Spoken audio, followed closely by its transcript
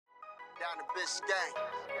Down the bitch gang.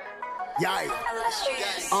 Yeah.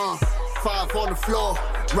 5 on the floor.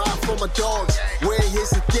 Ride for my dogs. Where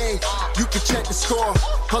here's the thing. You can check the score.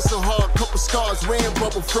 Hustle hard, couple scars, wearing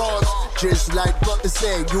bubble frogs. Just like Butler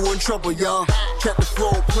said, you in trouble, y'all. Kept the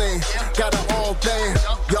floor playing. Got it all banned.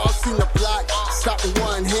 Y'all seen the block. Stop with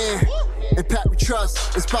one hand. And Pat we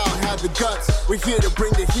trust. It's power have the guts. We're here to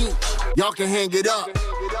bring the heat. Y'all can hang it up.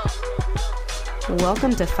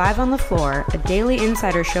 Welcome to 5 on the Floor, a daily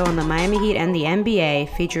insider show on the Miami Heat and the NBA,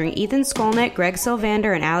 featuring Ethan Skolnick, Greg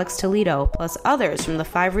Sylvander, and Alex Toledo, plus others from the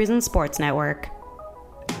 5 Reasons Sports Network.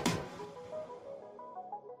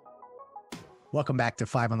 Welcome back to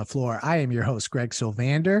 5 on the Floor. I am your host, Greg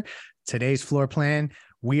Sylvander. Today's floor plan,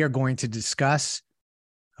 we are going to discuss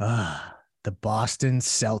the Boston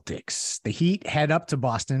Celtics. The Heat head up to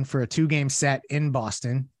Boston for a 2-game set in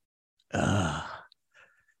Boston.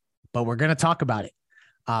 But we're going to talk about it.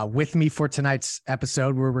 With me for tonight's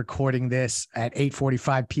episode, we're recording this at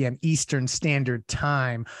 8:45 p.m. Eastern Standard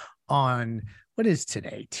Time on, what is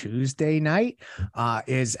today, Tuesday night,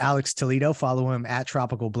 is Alex Toledo. Follow him at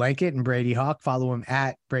Tropical Blanket, and Brady Hawk. Follow him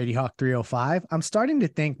at Brady Hawk 305. I'm starting to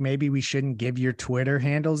think maybe we shouldn't give your Twitter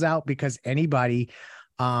handles out because anybody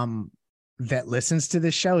that listens to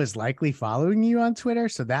this show is likely following you on Twitter.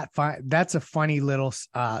 So that's a funny little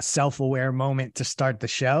self-aware moment to start the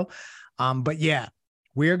show. But yeah,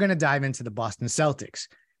 we're going to dive into the Boston Celtics.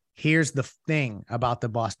 Here's the thing about the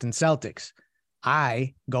Boston Celtics.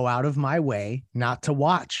 I go out of my way not to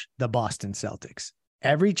watch the Boston Celtics.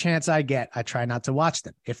 Every chance I get, I try not to watch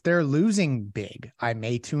them. If they're losing big, I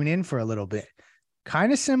may tune in for a little bit.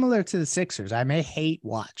 Kind of similar to the Sixers. I may hate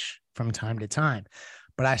watch from time to time,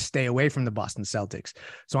 but I stay away from the Boston Celtics.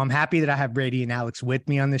 So I'm happy that I have Brady and Alex with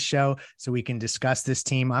me on this show so we can discuss this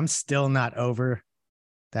team. I'm still not over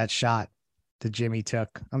that shot that Jimmy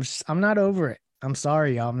took. I'm not over it. I'm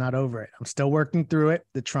sorry, y'all. I'm not over it. I'm still working through it.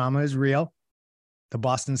 The trauma is real. The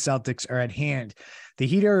Boston Celtics are at hand. The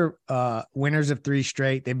Heat are winners of 3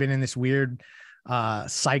 straight. They've been in this weird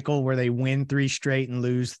cycle where they win 3 straight and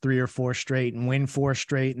lose 3 or 4 straight and win 4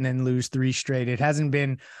 straight and then lose 3 straight. It hasn't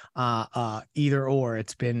been either or.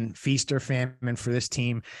 It's been feast or famine for this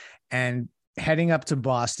team. And heading up to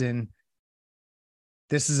Boston,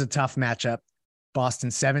 this is a tough matchup. Boston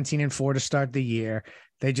 17-4 to start the year.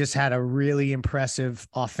 They just had a really impressive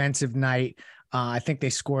offensive night. I think they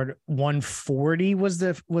scored 140 was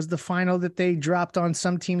the final that they dropped on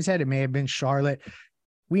some team's head. It may have been Charlotte.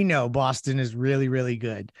 We know Boston is really, really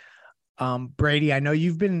good. Brady, I know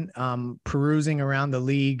you've been perusing around the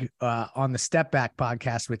league on the Step Back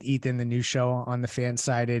podcast with Ethan, the new show on the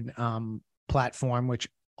Fansided platform, which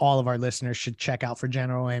all of our listeners should check out for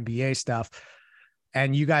general NBA stuff.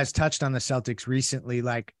 And you guys touched on the Celtics recently,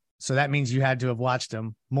 so that means you had to have watched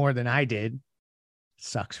them more than I did.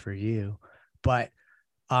 Sucks for you. But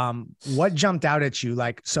what jumped out at you?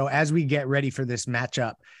 So as we get ready for this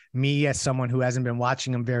matchup, me as someone who hasn't been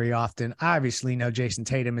watching them very often, I obviously know Jason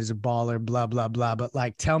Tatum is a baller, blah, blah, blah. But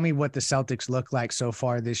tell me what the Celtics look like so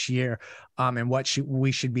far this year and what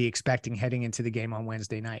we should be expecting heading into the game on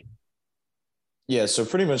Wednesday night. Yeah, so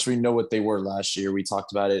pretty much we know what they were last year. We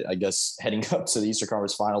talked about it, I guess, heading up to the Eastern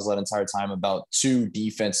Conference Finals that entire time about 2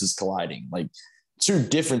 defenses colliding, 2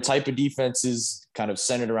 different type of defenses kind of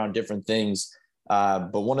centered around different things.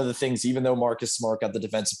 But one of the things, even though Marcus Smart got the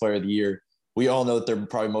Defensive Player of the Year, we all know that their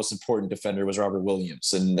probably most important defender was Robert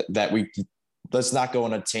Williams, and that let's not go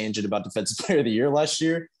on a tangent about Defensive Player of the Year last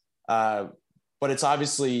year. But it's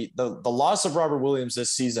obviously the loss of Robert Williams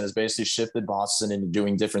this season has basically shifted Boston into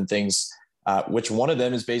doing different things, which one of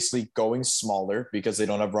them is basically going smaller because they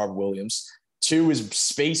don't have Robert Williams. 2 is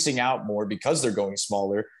spacing out more because they're going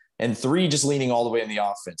smaller. And 3, just leaning all the way in the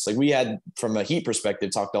offense. We had, from a Heat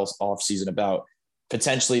perspective, talked all offseason about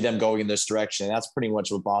potentially them going in this direction. And that's pretty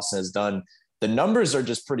much what Boston has done. The numbers are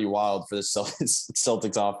just pretty wild for the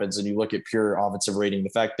Celtics offense. And you look at pure offensive rating,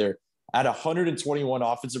 the fact they're at 121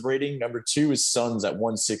 offensive rating. Number 2 is Suns at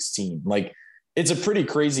 116. It's a pretty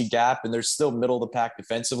crazy gap, and they're still middle of the pack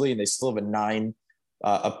defensively, and they still have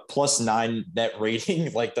a +9 net rating.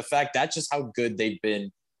 The fact that's just how good they've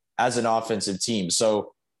been as an offensive team.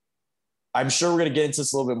 So I'm sure we're going to get into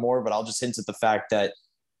this a little bit more, but I'll just hint at the fact that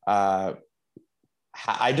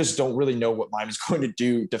I just don't really know what Miami's going to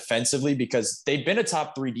do defensively because they've been a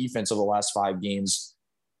top 3 defense over the last 5 games,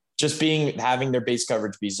 just having their base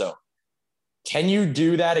coverage be zone. Can you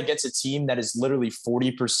do that against a team that is literally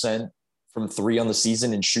 40% from 3 on the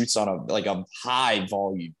season and shoots on a high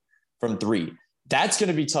volume from 3? That's going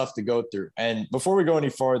to be tough to go through. And before we go any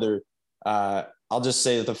farther, I'll just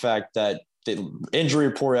say that the fact that the injury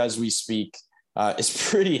report as we speak is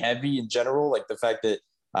pretty heavy in general. The fact that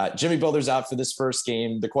Jimmy Butler's out for this first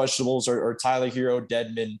game. The questionables are Tyler Hero,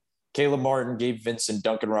 Dedmon, Caleb Martin, Gabe Vincent,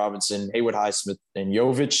 Duncan Robinson, Haywood Highsmith, and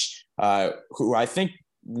Jovic, who I think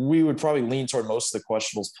we would probably lean toward most of the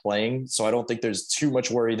questionables playing. So I don't think there's too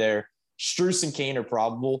much worry there. Strus and Kane are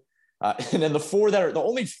probable. And then the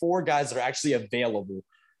only four guys that are actually available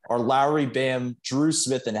are Lowry, Bam, Drew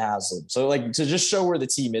Smith, and Haslam. So like to just show where the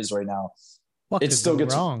team is right now. What could go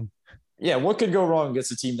wrong? Yeah, what could go wrong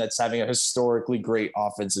against a team that's having a historically great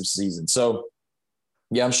offensive season? So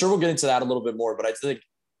yeah, I'm sure we'll get into that a little bit more, but I think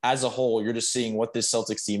as a whole, you're just seeing what this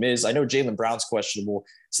Celtics team is. I know Jaylen Brown's questionable,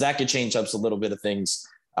 so that could change up a little bit of things.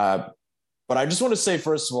 But I just want to say,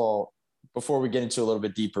 first of all, before we get into a little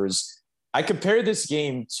bit deeper, is I compared this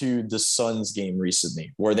game to the Suns game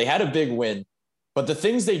recently, where they had a big win, but the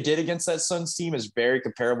things they did against that Suns team is very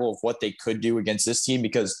comparable of what they could do against this team,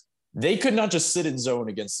 because they could not just sit in zone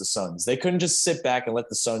against the Suns. They couldn't just sit back and let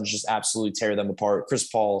the Suns just absolutely tear them apart, Chris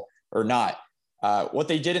Paul or not. What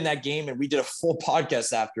they did in that game, and we did a full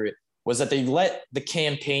podcast after it, was that they let the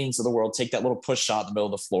campaigns of the world take that little push shot in the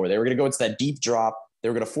middle of the floor. They were going to go into that deep drop. They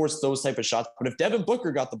were going to force those type of shots. But if Devin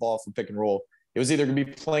Booker got the ball from pick and roll, it was either going to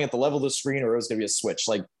be playing at the level of the screen or it was going to be a switch.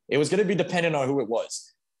 Like, it was going to be dependent on who it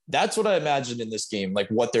was. That's what I imagined in this game, like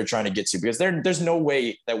what they're trying to get to, because there's no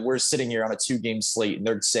way that we're sitting here on a 2-game slate and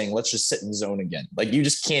they're saying, let's just sit in zone again. Like, you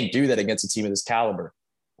just can't do that against a team of this caliber.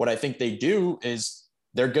 What I think they do is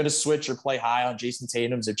they're going to switch or play high on Jason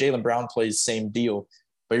Tatum's. If Jaylen Brown plays, same deal.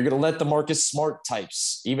 But you're going to let the Marcus Smart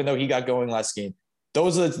types, even though he got going last game,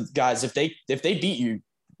 those are the guys, if they beat you,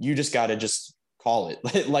 you just got to just call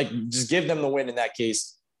it. Like, just give them the win in that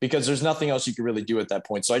case, because there's nothing else you can really do at that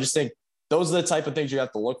point. So I just think those are the type of things you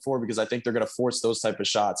have to look for, because I think they're going to force those type of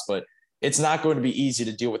shots. But it's not going to be easy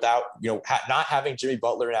to deal without, not having Jimmy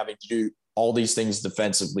Butler and having to do all these things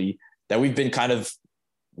defensively that we've been kind of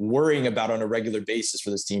worrying about on a regular basis for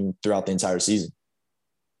this team throughout the entire season.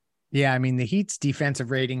 Yeah, I mean, the Heat's defensive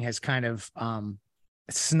rating has kind of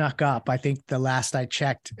snuck up. I think the last I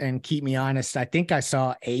checked, and keep me honest, I think I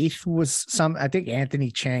saw 8th I think Anthony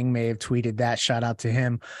Chang may have tweeted that. Shout out to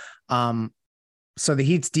him. So the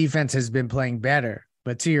Heat's defense has been playing better,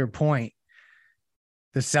 but to your point,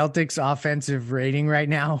 the Celtics offensive rating right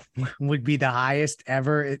now would be the highest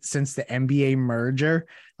ever since the NBA merger.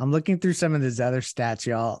 I'm looking through some of these other stats,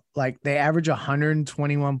 y'all. Like, they average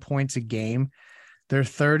 121 points a game. They're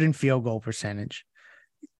third in field goal percentage.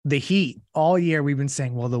 The Heat, all year we've been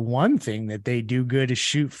saying, well, the one thing that they do good is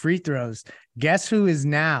shoot free throws. Guess who is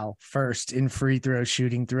now first in free throw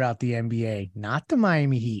shooting throughout the NBA? Not the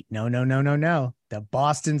Miami Heat. No. The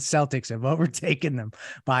Boston Celtics have overtaken them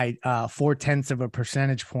by 0.4 of a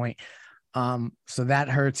percentage point. So that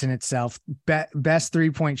hurts in itself. Best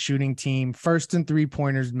 3-point shooting team, first in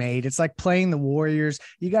 3-pointers made. It's like playing the Warriors.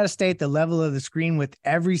 You got to stay at the level of the screen with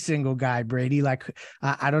every single guy, Brady. Like,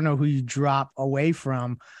 I don't know who you drop away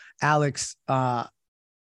from, Alex. Like,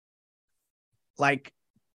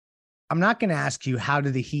 I'm not going to ask you how do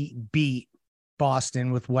the Heat beat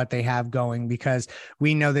Boston with what they have going, because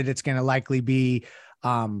we know that it's going to likely be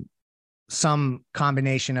some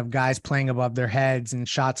combination of guys playing above their heads and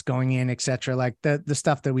shots going in, et cetera, like the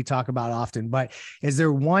stuff that we talk about often. But is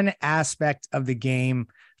there one aspect of the game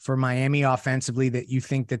for Miami offensively that you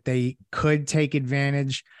think that they could take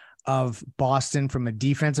advantage of Boston from a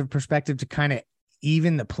defensive perspective to kind of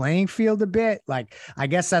even the playing field a bit? Like, I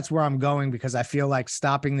guess that's where I'm going, because I feel like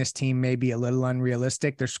stopping this team may be a little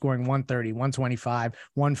unrealistic. They're scoring 130, 125,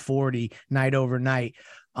 140 night over night.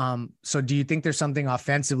 So do you think there's something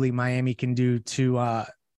offensively Miami can do to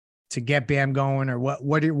get Bam going, or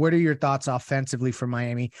what are your thoughts offensively for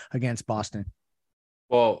Miami against Boston?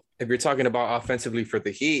 Well, if you're talking about offensively for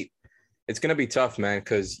the Heat, it's going to be tough, man.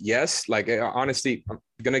 Because yes, like, honestly, I'm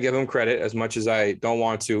going to give them credit as much as I don't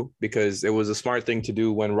want to, because it was a smart thing to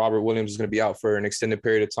do when Robert Williams was going to be out for an extended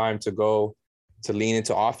period of time to lean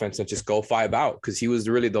into offense and just go 5 out. Because he was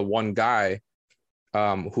really the one guy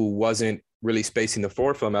who wasn't really spacing the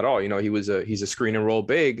floor for them at all. He's a screen and roll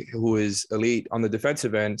big who is elite on the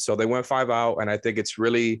defensive end. So they went 5 out, and I think it's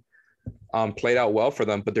really played out well for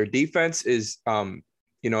them. But their defense is,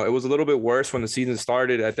 it was a little bit worse when the season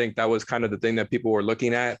started. I think that was kind of the thing that people were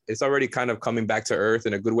looking at. It's already kind of coming back to earth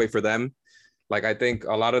in a good way for them. Like, I think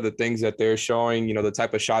a lot of the things that they're showing, the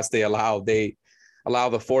type of shots they allow the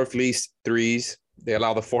 4th least threes. They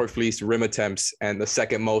allow the 4th least rim attempts and the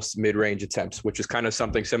 2nd most mid-range attempts, which is kind of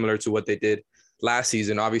something similar to what they did last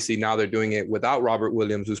season. Obviously, now they're doing it without Robert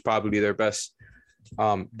Williams, who's probably their best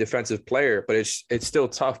defensive player. But it's still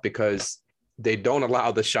tough because they don't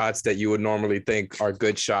allow the shots that you would normally think are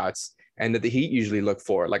good shots. and that the Heat usually look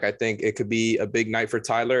for. Like, I think it could be a big night for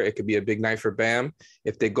Tyler. It could be a big night for Bam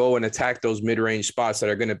if they go and attack those mid-range spots that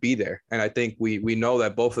are going to be there. And I think we know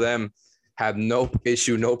that both of them have no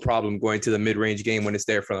issue, no problem going to the mid-range game when it's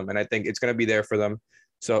there for them. And I think it's going to be there for them.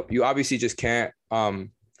 So you obviously just can't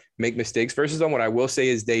make mistakes versus them. What I will say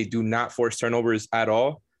is they do not force turnovers at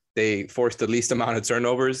all. They force the least amount of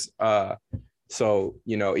turnovers. So,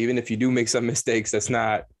 even if you do make some mistakes, that's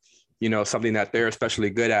not, something that they're especially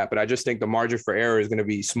good at. But I just think the margin for error is going to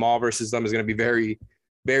be small versus them, is going to be very,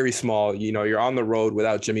 very small. You're on the road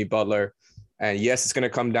without Jimmy Butler. And yes, it's going to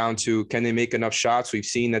come down to, can they make enough shots? We've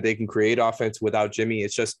seen that they can create offense without Jimmy.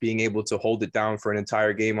 It's just being able to hold it down for an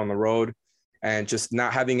entire game on the road and just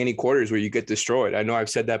not having any quarters where you get destroyed. I know I've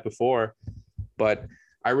said that before, but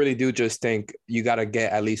I really do just think you got to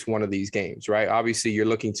get at least one of these games, right? Obviously, you're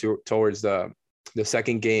looking towards the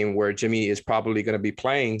second game where Jimmy is probably going to be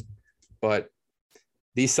playing, but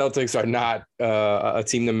these Celtics are not a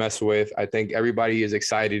team to mess with. I think everybody is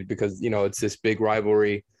excited because, it's this big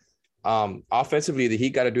rivalry. Offensively, the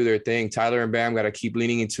Heat got to do their thing. Tyler and Bam got to keep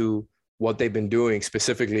leaning into what they've been doing,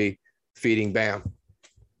 specifically feeding Bam.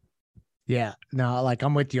 Yeah, no, like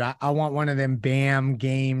I'm with you. I want one of them Bam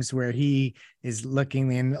games where he is looking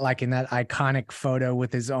in like in that iconic photo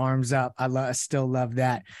with his arms up. I still love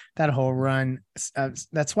that whole run.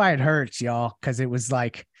 That's why it hurts, y'all, because it was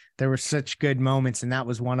like there were such good moments, and that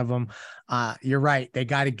was one of them. You're right. They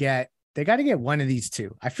got to get one of these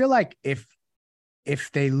two. I feel like if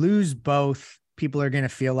they lose both, people are going to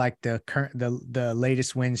feel like the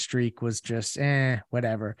latest win streak was just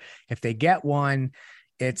whatever. If they get one,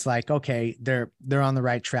 it's like, okay, they're on the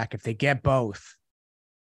right track. If they get both,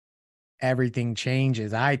 everything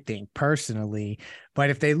changes, I think, personally.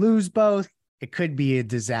 But if they lose both, it could be a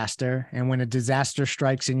disaster. And when a disaster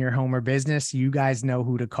strikes in your home or business, you guys know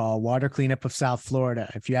who to call. Water Cleanup of South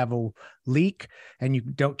Florida. If you have a leak and you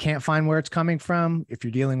can't find where it's coming from, if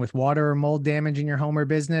you're dealing with water or mold damage in your home or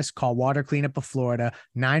business, call Water Cleanup of Florida,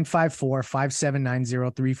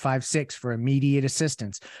 954-579-0356 for immediate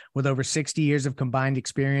assistance. With over 60 years of combined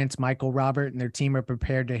experience, Michael, Robert, and their team are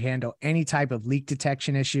prepared to handle any type of leak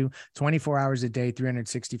detection issue 24 hours a day,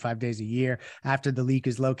 365 days a year. After the leak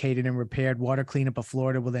is located and repaired, Water Cleanup of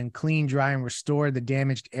Florida will then clean, dry, and restore the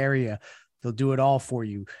damaged area. They'll do it all for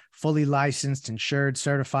you. Fully licensed, insured,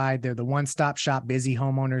 certified. They're the one-stop shop busy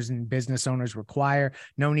homeowners and business owners require.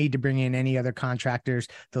 No need to bring in any other contractors.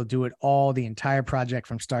 They'll do it all, the entire project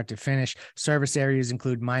from start to finish. Service areas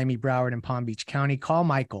include Miami, Broward, and Palm Beach County. Call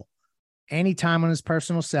Michael anytime on his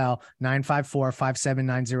personal cell,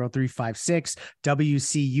 954-579-0356,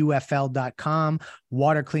 WCUFL.com,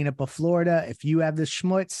 Water Cleanup of Florida. If you have the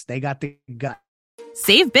schmutz, they got the gut.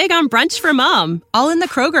 Save big on brunch for mom, all in the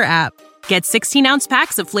Kroger app. Get 16-ounce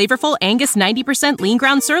packs of flavorful Angus 90% lean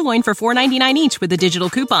ground sirloin for $4.99 each with a digital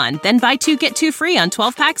coupon. Then buy 2, get 2 free on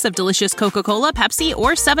 12 packs of delicious Coca-Cola, Pepsi,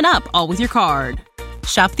 or 7-Up, all with your card.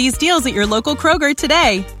 Shop these deals at your local Kroger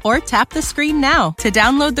today, or tap the screen now to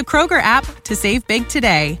download the Kroger app to save big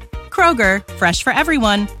today. Kroger, fresh for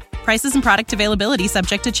everyone. Prices and product availability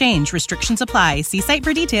subject to change. Restrictions apply. See site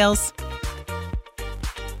for details.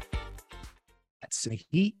 That's a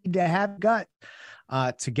Heat to have gut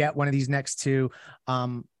to get one of these next two.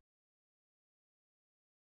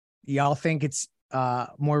 Y'all think it's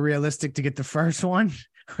more realistic to get the first one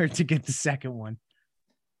or to get the second one?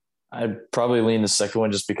 I'd probably lean the second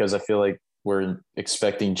one just because I feel like we're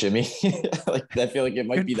expecting Jimmy. Like, I feel like it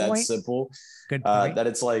might be that simple. Good point. That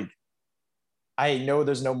it's like, I know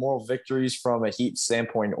there's no moral victories from a Heat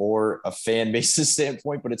standpoint or a fan basis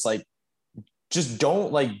standpoint, but it's like, just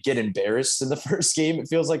don't like get embarrassed in the first game. It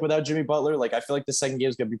feels like without Jimmy Butler, like I feel like the second game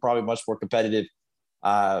is going to be probably much more competitive.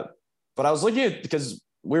 But I was looking at, because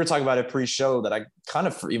we were talking about it pre-show, that I kind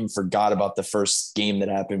of even forgot about the first game that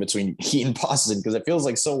happened between Heat and Boston, because it feels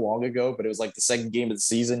like so long ago, but it was like the second game of the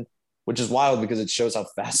season, which is wild because it shows how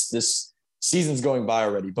fast this season's going by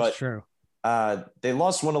already. But true. They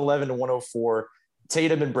lost 111 to 104.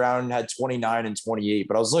 Tatum and Brown had 29 and 28.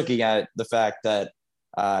 But I was looking at the fact that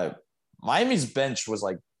Miami's bench was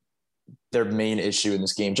like their main issue in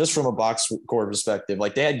this game, just from a box score perspective.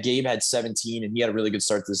 Like, they had Gabe had 17 and he had a really good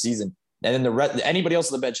start to the season. And then anybody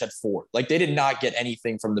else on the bench had 4. Like, they did not get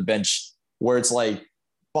anything from the bench, where it's like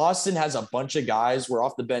Boston has a bunch of guys who are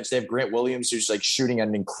off the bench. They have Grant Williams, who's like shooting at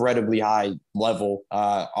an incredibly high level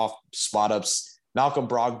off spot ups. Malcolm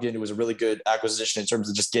Brogdon, who was a really good acquisition in terms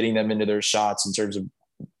of just getting them into their shots, in terms of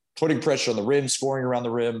putting pressure on the rim, scoring around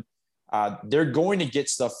the rim. They're going to get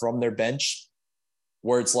stuff from their bench,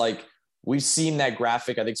 where it's like, we've seen that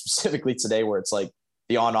graphic, I think specifically today, where it's like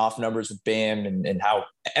the on-off numbers with Bam and how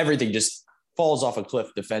everything just falls off a cliff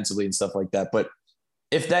defensively and stuff like that. But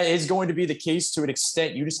if that is going to be the case to an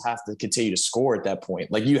extent, you just have to continue to score at that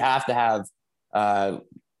point. Like you have to have,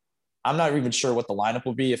 I'm not even sure what the lineup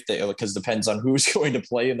will be because it depends on who's going to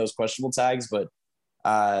play in those questionable tags. But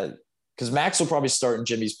because Max will probably start in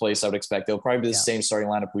Jimmy's place, I would expect. They'll probably be the same starting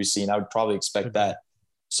lineup we've seen. I would probably expect that.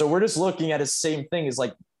 So we're just looking at the same thing as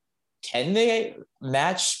like, can they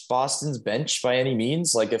match Boston's bench by any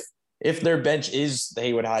means? Like if their bench is the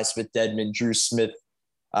Haywood Highsmith, Dedmon, Drew Smith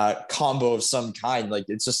combo of some kind, like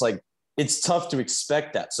it's just like, it's tough to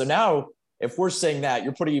expect that. So now if we're saying that,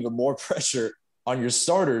 you're putting even more pressure on your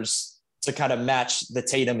starters to kind of match the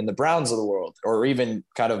Tatum and the Browns of the world, or even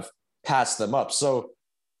kind of pass them up. So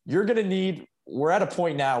you're going to need, we're at a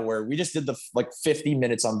point now where we just did the 50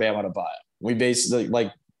 minutes on Bam Adebayo. We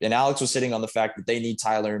basically and Alex was sitting on the fact that they need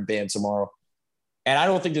Tyler and Bam tomorrow. And I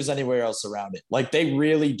don't think there's anywhere else around it. Like they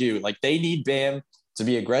really do. Like they need Bam to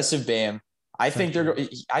be aggressive Bam. I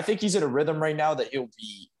think he's in a rhythm right now that he'll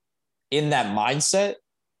be in that mindset.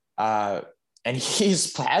 And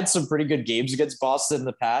he's had some pretty good games against Boston in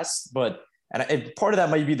the past, and part of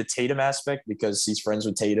that might be the Tatum aspect because he's friends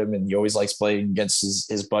with Tatum and he always likes playing against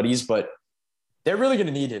his buddies, but they're really going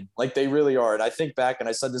to need him. Like they really are. And I think back, and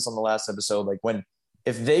I said this on the last episode, like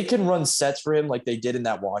if they can run sets for him, like they did in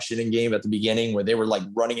that Washington game at the beginning, where they were like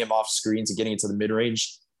running him off screens and getting into the mid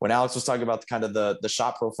range. When Alex was talking about the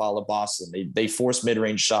shot profile of Boston, they force mid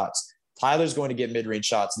range shots. Tyler's going to get mid range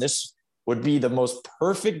shots, and this would be the most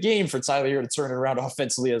perfect game for Tyler here to turn it around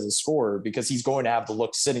offensively as a scorer because he's going to have the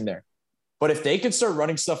look sitting there. But if they could start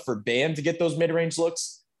running stuff for Bam to get those mid range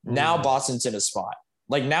looks, now Boston's in a spot.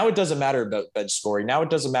 Like now it doesn't matter about bench scoring. Now it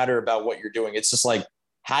doesn't matter about what you're doing. It's just like,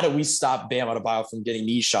 how do we stop Bam Adebayo from getting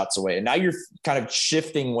these shots away? And now you're kind of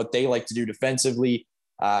shifting what they like to do defensively.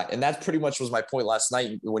 And that pretty much was my point last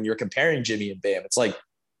night when you're comparing Jimmy and Bam. It's like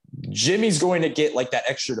Jimmy's going to get like that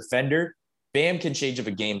extra defender. Bam can change up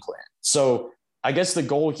a game plan. So I guess the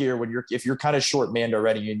goal here, if you're kind of short-manned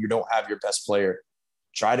already and you don't have your best player,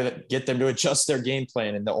 try to get them to adjust their game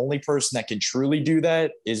plan. And the only person that can truly do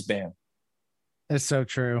that is Bam. That's so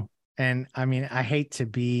true. And I mean, I hate to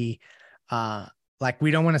be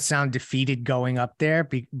we don't want to sound defeated going up there,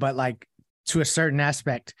 but like to a certain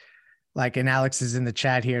aspect, like, and Alex is in the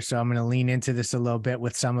chat here, so I'm going to lean into this a little bit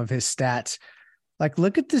with some of his stats. Like,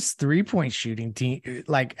 look at this 3-point shooting team,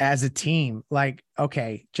 like as a team, like,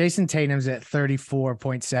 okay, Jason Tatum's at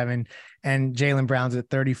 34.7 and Jaylen Brown's at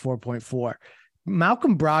 34.4.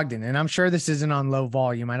 Malcolm Brogdon, and I'm sure this isn't on low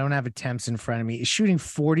volume, I don't have attempts in front of me, is shooting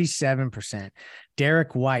 47%.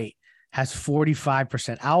 Derek White has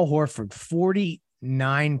 45%. Al Horford,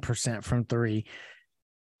 49% from three.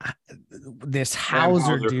 This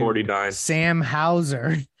Hauser dude, 49. Sam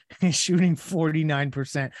Hauser is shooting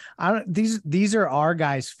 49%. These are our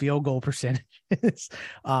guys' field goal percentages.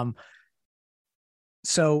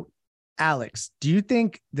 So Alex, do you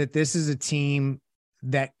think that this is a team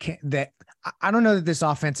that I don't know that this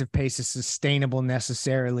offensive pace is sustainable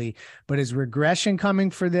necessarily, but is regression coming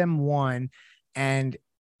for them? One, and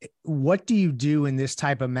what do you do in this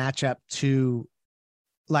type of matchup to,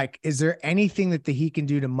 like, is there anything that the Heat can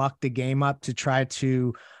do to muck the game up to try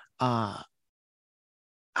to, I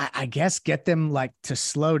guess, get them like to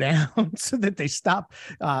slow down so that they stop,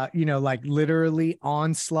 like literally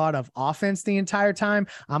onslaught of offense the entire time?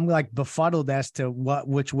 I'm like befuddled as to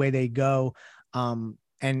which way they go.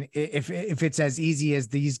 And if it's as easy as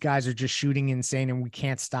these guys are just shooting insane and we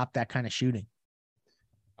can't stop that kind of shooting.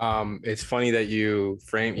 It's funny that you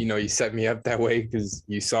you set me up that way because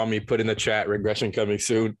you saw me put in the chat regression coming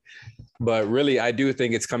soon, but really I do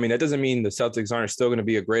think it's coming. That doesn't mean the Celtics aren't still going to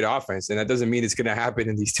be a great offense. And that doesn't mean it's going to happen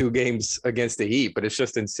in these two games against the Heat, but it's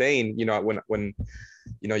just insane. When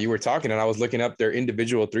you were talking and I was looking up their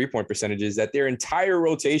individual 3-point percentages, that their entire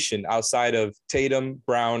rotation outside of Tatum,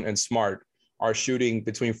 Brown, and Smart are shooting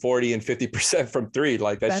between 40 and 50% from three.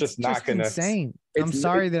 Like that's just not going to insane. I'm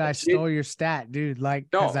sorry that I stole your stat, dude. Like,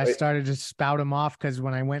 because I started to spout them off because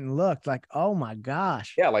when I went and looked, like, oh my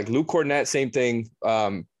gosh. Yeah, like Luke Cornett, same thing.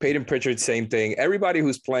 Peyton Pritchard, same thing. Everybody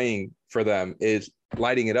who's playing for them is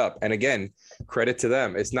lighting it up. And again, credit to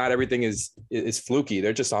them. It's not everything is fluky.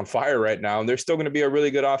 They're just on fire right now. And they're still going to be a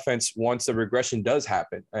really good offense once the regression does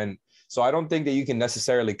happen. And so I don't think that you can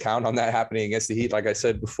necessarily count on that happening against the Heat, like I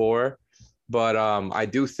said before. But I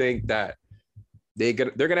do think that they're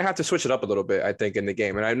going to have to switch it up a little bit, I think, in the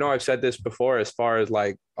game. And I know I've said this before as far as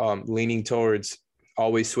like leaning towards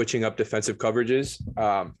always switching up defensive coverages.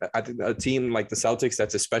 I think a team like the Celtics,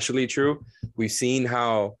 that's especially true. We've seen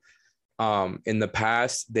how in the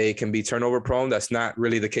past they can be turnover prone. That's not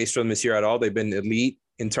really the case for them this year at all. They've been elite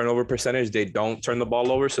in turnover percentage. They don't turn the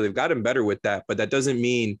ball over. So they've gotten better with that. But that doesn't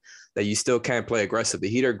mean that you still can't play aggressive. The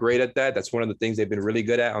Heat are great at that. That's one of the things they've been really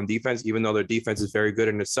good at on defense, even though their defense is very good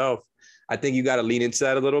in itself. I think you got to lean into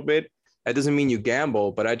that a little bit. That doesn't mean you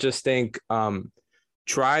gamble, but I just think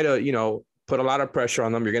try to, put a lot of pressure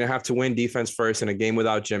on them. You're going to have to win defense first in a game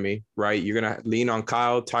without Jimmy, right? You're going to lean on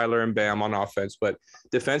Kyle, Tyler, and Bam on offense. But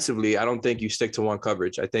defensively, I don't think you stick to one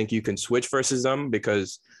coverage. I think you can switch versus them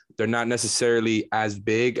because they're not necessarily as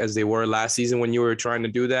big as they were last season when you were trying to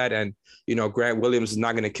do that. And, Grant Williams is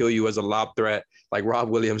not going to kill you as a lob threat like Rob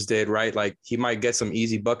Williams did, right? Like he might get some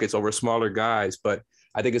easy buckets over smaller guys, but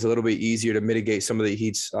I think it's a little bit easier to mitigate some of the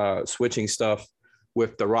Heat's switching stuff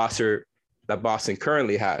with the roster that Boston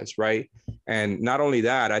currently has, right? And not only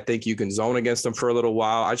that, I think you can zone against them for a little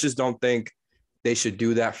while. I just don't think they should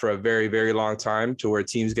do that for a very, very long time to where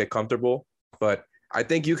teams get comfortable. But I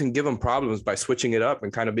think you can give them problems by switching it up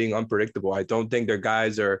and kind of being unpredictable. I don't think their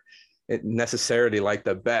guys are necessarily like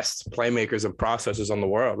the best playmakers and processors on the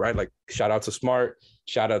world, right? Like shout out to Smart,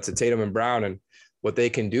 shout out to Tatum and Brown and what they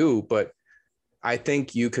can do. But I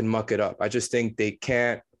think you can muck it up. I just think they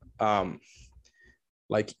can't,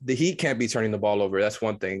 like the Heat can't be turning the ball over. That's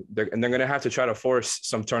one thing. They're going to have to try to force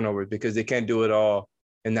some turnovers because they can't do it all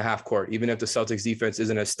in the half court. Even if the Celtics defense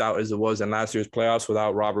isn't as stout as it was in last year's playoffs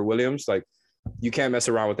without Robert Williams, like you can't mess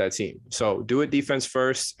around with that team. So do it defense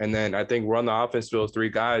first. And then I think run the offense to those three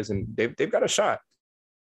guys and they've got a shot.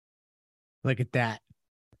 Look at that.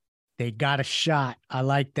 They got a shot. I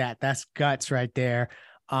like that. That's guts right there.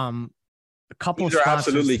 A couple These of are sponsors.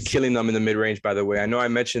 absolutely killing them in the mid-range, by the way. I know I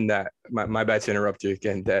mentioned that. My bad to interrupt you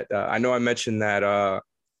again. That I know I mentioned that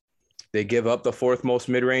they give up the fourth most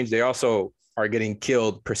mid-range. They also are getting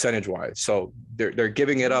killed percentage-wise. So they're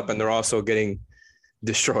giving it up and they're also getting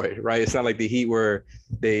destroyed, right? It's not like the Heat where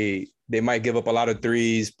they might give up a lot of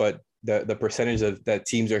threes, but the percentage of that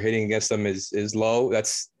teams are hitting against them is low.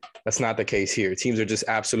 That's not the case here. Teams are just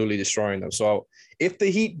absolutely destroying them. So if the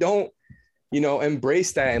Heat don't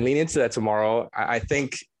embrace that and lean into that tomorrow, I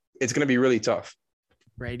think it's going to be really tough.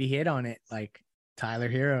 Brady hit on it. Like Tyler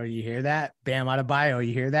Hero, you hear that? Bam Adebayo,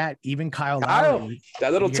 you hear that? Even Kyle Lowry.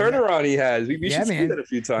 That little turnaround he has. We should see that a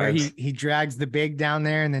few where times. He drags the big down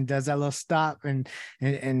there and then does that little stop and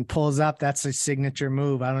pulls up. That's a signature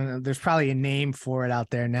move. I don't know. There's probably a name for it out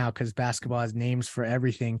there now because basketball has names for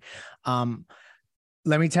everything.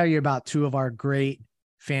 Let me tell you about two of our great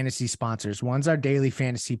fantasy sponsors. One's our daily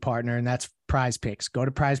fantasy partner, and that's Prize Picks. Go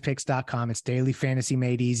to prizepicks.com. It's daily fantasy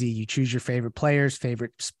made easy. You choose your favorite players,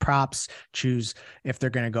 favorite props, choose if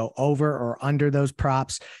they're going to go over or under those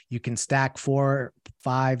props. You can stack 4,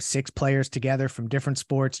 5, 6 players together from different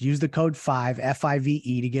sports. Use the code 5 FIVE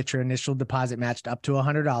to get your initial deposit matched up to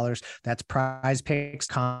 $100. That's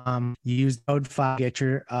prizepicks.com. Use the code 5, get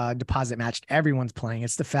your deposit matched. Everyone's playing.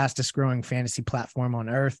 It's the fastest growing fantasy platform on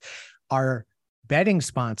earth. Our betting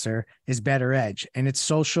sponsor is Better Edge, and it's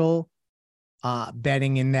social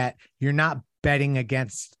betting in that you're not betting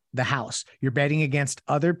against the house. You're betting against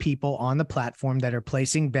other people on the platform that are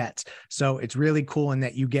placing bets. So it's really cool in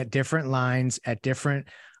that you get different lines at different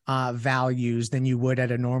values than you would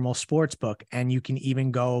at a normal sports book. And you can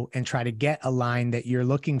even go and try to get a line that you're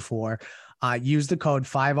looking for. Use the code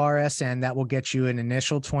 5RSN. That will get you an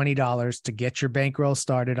initial $20 to get your bankroll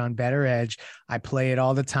started on Better Edge. I play it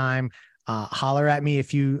all the time. Holler at me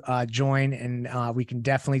if you join, and we can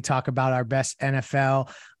definitely talk about our best NFL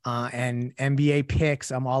and NBA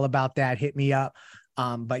picks. I'm all about that. Hit me up.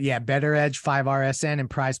 But yeah, Better Edge, 5RSN, and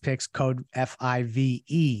Prize Picks, code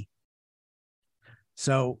FIVE.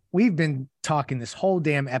 So we've been talking this whole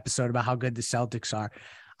damn episode about how good the Celtics are.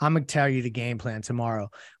 I'm going to tell you the game plan tomorrow.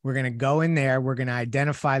 We're going to go in there. We're going to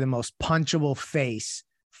identify the most punchable face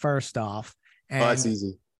first off. And that's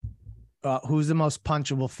easy. Who's the most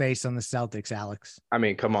punchable face on the Celtics, Alex? I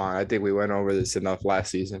mean, come on. I think we went over this enough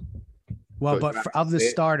last season. Well, but of the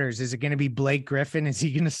starters, is it going to be Blake Griffin? Is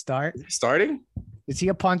he going to start? Starting? Is he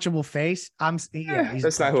a punchable face?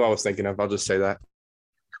 That's not who I was thinking of. I'll just say that.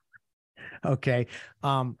 Okay.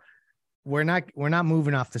 We're not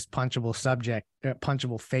moving off this punchable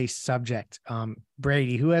face subject.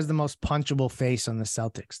 Brady, who has the most punchable face on the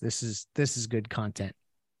Celtics? This is good content.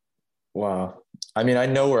 Wow. I mean, I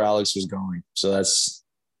know where Alex was going, so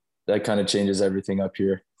that kind of changes everything up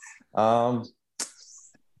here. Man,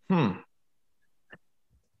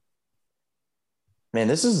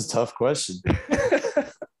 this is a tough question.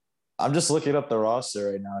 I'm just looking up the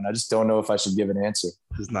roster right now, and I just don't know if I should give an answer.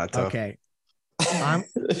 It's not tough. Okay.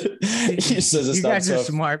 He says it's you not guys tough. are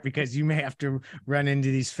smart because you may have to run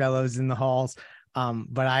into these fellows in the halls.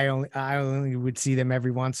 But I only would see them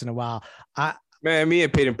every once in a while. Man, me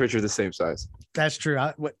and Peyton Pritchard are the same size. That's true.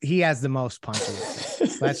 He has the most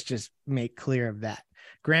punches. Let's just make clear of that.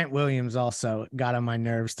 Grant Williams also got on my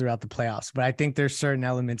nerves throughout the playoffs, but I think there's certain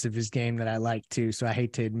elements of his game that I like too. So I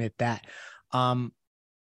hate to admit that.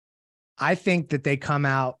 I think that they come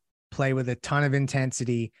out, play with a ton of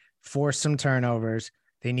intensity, force some turnovers.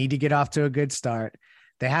 They need to get off to a good start.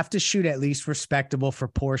 They have to shoot at least respectable for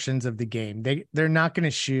portions of the game. They're not going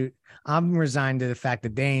to shoot. I'm resigned to the fact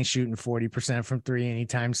that they ain't shooting 40% from three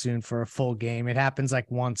anytime soon for a full game. It happens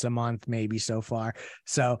like once a month, maybe so far.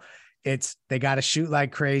 So they got to shoot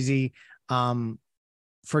like crazy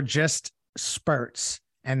for just spurts.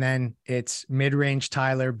 And then it's mid-range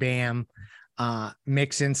Tyler, Bam,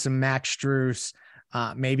 mix in some Max Strus,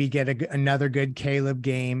 maybe get another good Caleb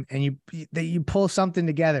game, and you pull something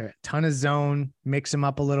together. A ton of zone, mix them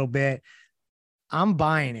up a little bit. I'm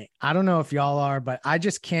buying it. I don't know if y'all are, but I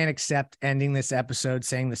just can't accept ending this episode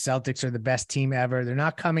saying the Celtics are the best team ever. They're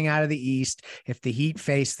not coming out of the East. If the Heat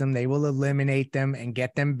face them, they will eliminate them and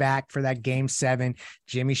get them back for that game 7.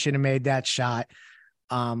 Jimmy should have made that shot.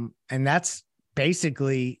 And that's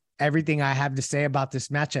basically everything I have to say about this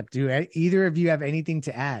matchup. Do either of you have anything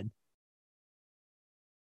to add?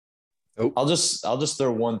 I'll just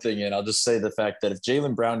throw one thing in. I'll just say the fact that if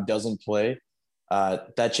Jaylen Brown doesn't play,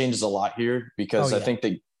 that changes a lot here, because I think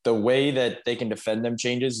the way that they can defend them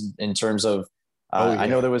changes in terms of I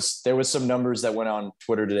know there was some numbers that went on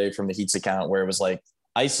Twitter today from the Heat's account where it was like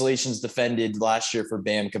isolations defended last year for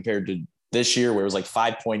Bam compared to this year, where it was like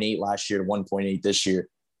 5.8 last year to 1.8 this year.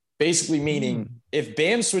 Basically meaning if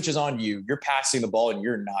Bam switches on you, you're passing the ball and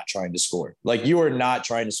you're not trying to score. Like, you are not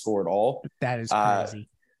trying to score at all. That is crazy.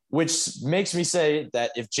 Which makes me say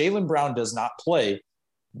that if Jaylen Brown does not play,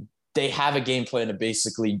 they have a game plan to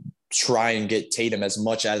basically try and get Tatum as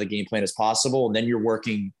much out of the game plan as possible. And then you're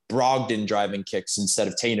working Brogdon driving kicks instead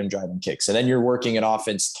of Tatum driving kicks. And then you're working an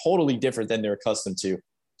offense totally different than they're accustomed to.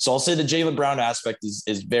 So I'll say the Jaylen Brown aspect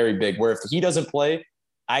is very big, where if he doesn't play,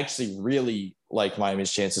 I actually really like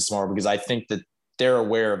Miami's chances tomorrow, because I think that they're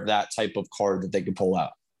aware of that type of card that they could pull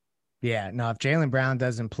out. Yeah, no, if Jaylen Brown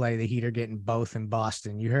doesn't play, the Heat are getting both in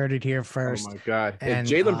Boston. You heard it here first. Oh, my God.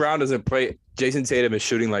 And, if Jaylen Brown doesn't play, Jason Tatum is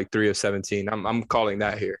shooting like 3 of 17. I'm calling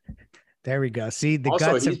that here. There we go. See, the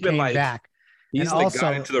guts have came back. He's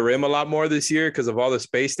got into the rim a lot more this year because of all the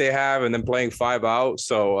space they have and then playing 5 out.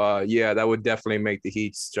 So, that would definitely make the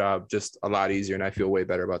Heat's job just a lot easier, and I feel way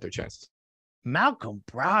better about their chances. Malcolm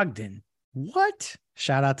Brogdon. What?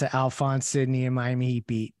 Shout out to Alphonse Sidney and Miami Heat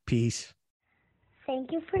beat. Peace.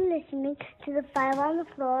 Thank you for listening to the 5 on the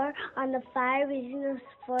Floor on the 5 Regional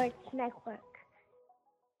Sports Network.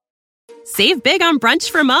 Save big on brunch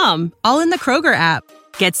for mom, all in the Kroger app.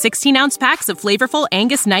 Get 16-ounce packs of flavorful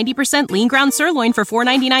Angus 90% lean ground sirloin for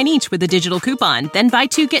 $4.99 each with a digital coupon. Then buy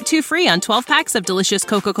 2, get 2 free on 12 packs of delicious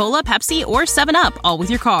Coca-Cola, Pepsi, or 7-Up, all with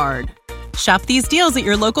your card. Shop these deals at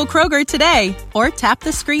your local Kroger today, or tap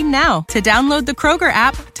the screen now to download the Kroger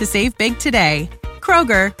app to save big today.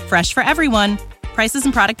 Kroger, fresh for everyone. Prices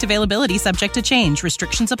and product availability subject to change.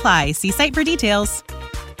 Restrictions apply. See site for details.